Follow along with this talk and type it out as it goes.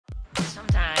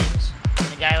Sometimes,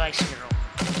 when a guy likes a girl,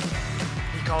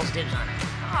 he calls dibs on her.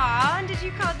 Aw, and did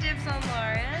you call dibs on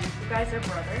Lauren? You guys are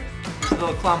brothers. He's a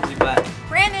little clumsy, but...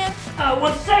 Brandon!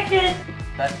 1 second!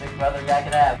 Best big brother guy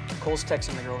could have. Cole's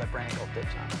texting the girl that Brandon called dibs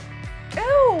on.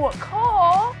 Ew,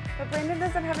 Cole! But Brandon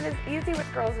doesn't have it as easy with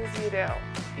girls as you do.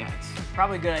 Yeah, it's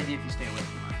probably a good idea if you stay away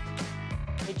from her.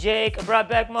 Hey Jake, I brought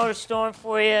back Motor Storm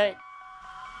for you.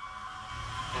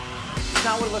 It's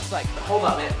not what it looks like. Hold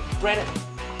up, man. Brandon,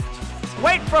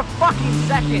 wait for a fucking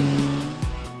second!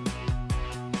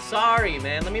 Sorry,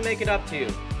 man. Let me make it up to you.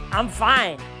 I'm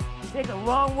fine. Take a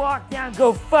long walk down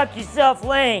Go Fuck Yourself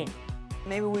Lane.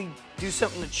 Maybe we do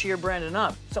something to cheer Brandon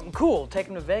up. Something cool, take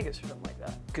him to Vegas or something like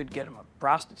that. Could get him a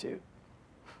prostitute.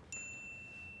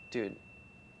 Dude,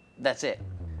 that's it.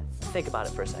 Think about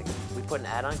it for a second. We put an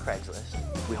ad on Craigslist.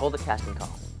 We hold a casting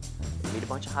call. We meet a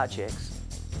bunch of hot chicks.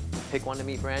 Pick one to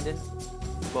meet Brandon.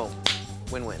 Boom.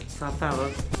 Win-win. It's not that.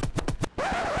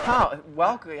 Oh,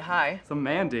 welcome. Hi. It's a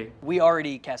Mandy. We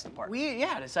already cast the part. We,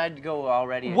 decided to go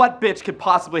already. What bitch could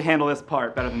possibly handle this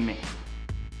part better than me?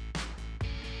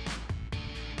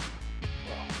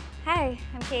 Hi,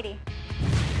 I'm Katie.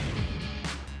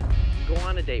 Go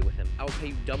on a date with him. I will pay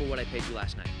you double what I paid you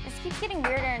last night. This keeps getting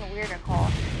weirder and weirder, Cole.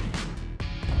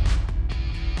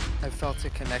 I felt a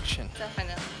connection.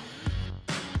 Definitely.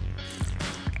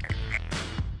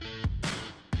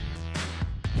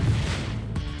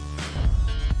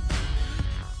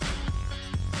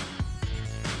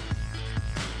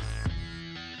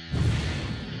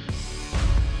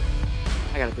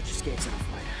 I gotta put your skates on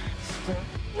flight.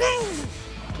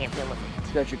 Can't feel it.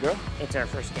 Is that your girl? It's our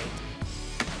first date.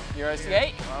 You're a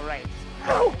skate? All right.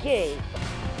 Okay.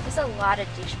 There's a lot of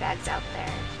douchebags out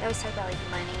there. They always talk about like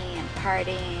money and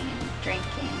partying and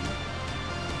drinking.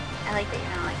 I like that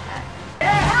you're not like that.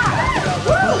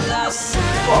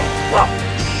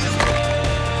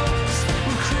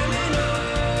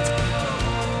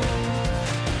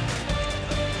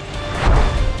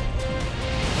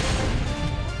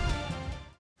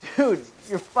 Dude,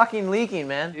 you're fucking leaking,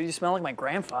 man. Dude, you smell like my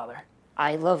grandfather.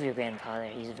 I love your grandfather.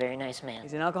 He's a very nice man.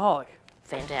 He's an alcoholic.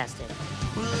 Fantastic.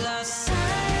 Well, I say